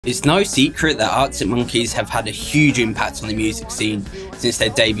It's no secret that Arctic Monkeys have had a huge impact on the music scene since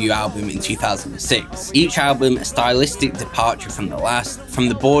their debut album in 2006. Each album a stylistic departure from the last, from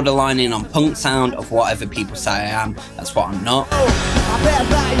the borderlining on punk sound of whatever people say I am, that's what I'm not,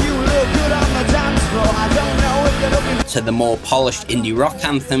 to the more polished indie rock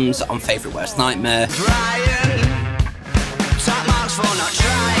anthems on Favourite Worst Nightmare,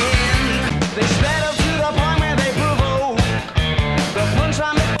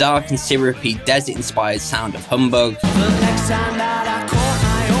 dark and syrupy desert-inspired sound of Humbug,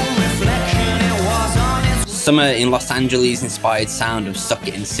 summer in Los Angeles inspired sound of Suck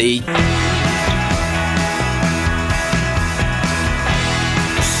It and See,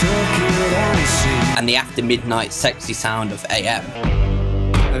 and the after midnight sexy sound of AM.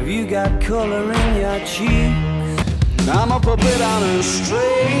 Have you got colour in your cheeks? I'm a puppet on a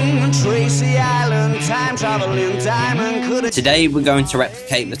string, Tracy Island, time traveling diamond. Today we're going to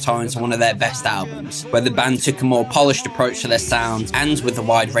replicate the tones of one of their best albums, where the band took a more polished approach to their sound, and with a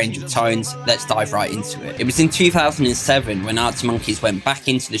wide range of tones, let's dive right into it. It was in 2007 when Arctic Monkeys went back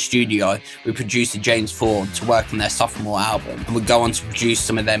into the studio with producer James Ford to work on their sophomore album, and would go on to produce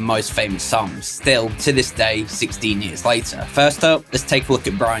some of their most famous songs, still to this day 16 years later. First up, let's take a look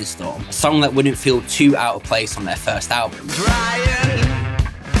at Brainstorm, a song that wouldn't feel too out of place on their first album.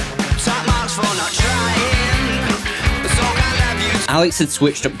 Alex had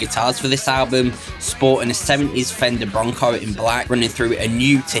switched up guitars for this album, sporting a 70s Fender Bronco in black, running through a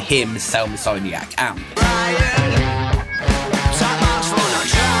new to him Selma Zodiac amp.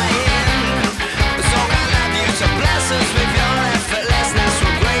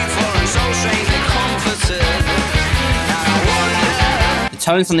 The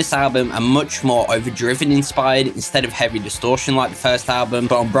tones on this album are much more overdriven inspired instead of heavy distortion like the first album,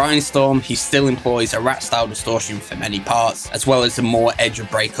 but on Brainstorm he still employs a rat style distortion for many parts, as well as a more edge of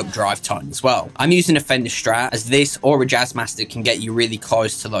breakup drive tone as well. I'm using a Fender Strat, as this or a Jazzmaster can get you really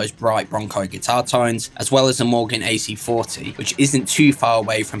close to those bright Bronco guitar tones, as well as a Morgan AC40, which isn't too far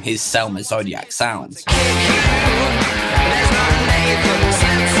away from his Selma Zodiac sounds.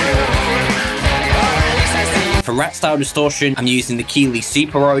 For rat style distortion, I'm using the Keeley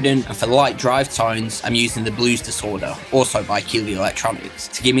Super Rodent, and for light drive tones, I'm using the Blues Disorder, also by Keeley Electronics,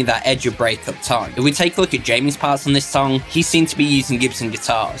 to give me that edge of breakup tone. If we take a look at Jamie's parts on this song, he seemed to be using Gibson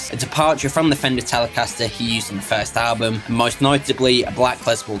guitars, a departure from the Fender Telecaster he used on the first album, and most notably a black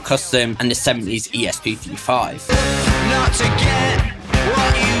Les Paul Custom and the 70s ES235. Not to get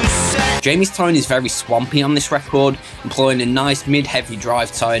what you said. Jamie's tone is very swampy on this record, employing a nice mid-heavy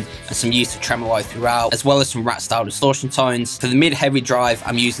drive tone and some use of tremolo throughout, as well as some rat-style distortion tones. For the mid-heavy drive,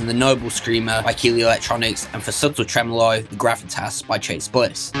 I'm using the Noble Screamer by Keeley Electronics, and for subtle tremolo, the Gravitas by Chase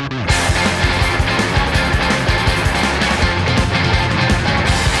Bliss.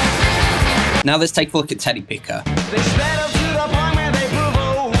 Now let's take a look at Teddy Picker.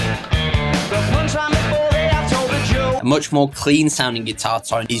 A much more clean sounding guitar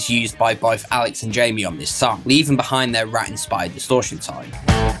tone is used by both Alex and Jamie on this song, leaving behind their rat inspired distortion tone.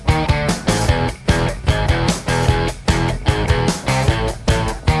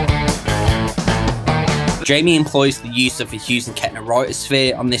 Jamie employs the use of a Hughes and Kettner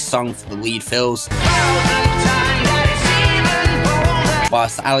Rotosphere on this song for the lead fills,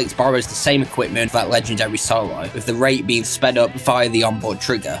 whilst Alex borrows the same equipment for that legendary solo, with the rate being sped up via the onboard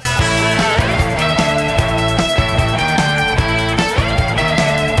trigger.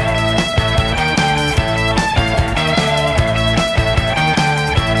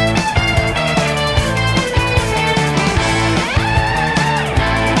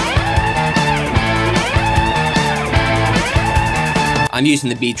 I'm using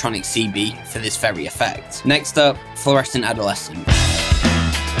the Beatronic CB for this very effect. Next up, Fluorescent Adolescent.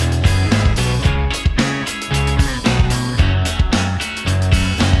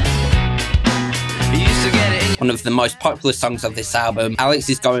 One of the most popular songs of this album, Alex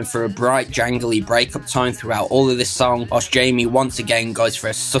is going for a bright, jangly breakup tone throughout all of this song, whilst Jamie once again goes for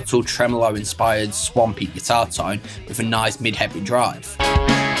a subtle tremolo-inspired, swampy guitar tone with a nice mid-heavy drive.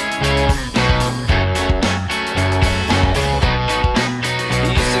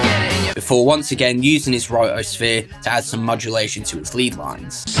 Before once again using his Rotosphere to add some modulation to its lead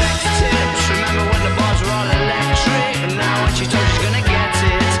lines.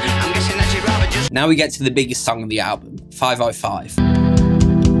 Now we get to the biggest song of the album, 505.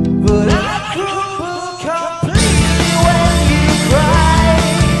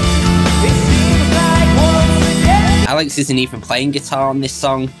 Alex isn't even playing guitar on this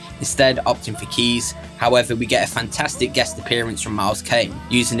song, instead opting for keys. However, we get a fantastic guest appearance from Miles Kane,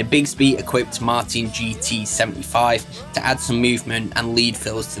 using a Bigsby equipped Martin GT75 to add some movement and lead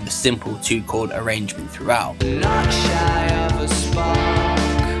fills to the simple 2-chord arrangement throughout. Not shy of a spark.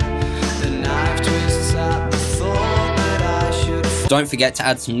 The knife twists at the thought that I should Don't forget to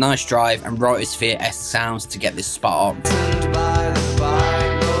add some nice drive and Rotosphere-esque sounds to get this spot on. by the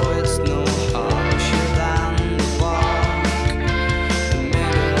bike, though it's no harsher than the bark. The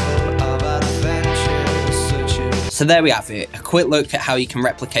middle of adventure is such a So there we have it, a quick look at how you can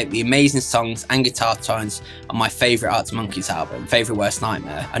replicate the amazing songs and guitar tones on my favourite Arctic Monkeys album, Favourite Worst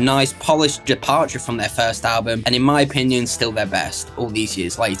Nightmare. A nice polished departure from their first album, and in my opinion still their best, all these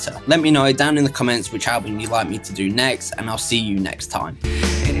years later. Let me know down in the comments which album you'd like me to do next, and I'll see you next time.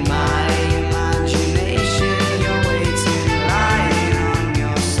 in my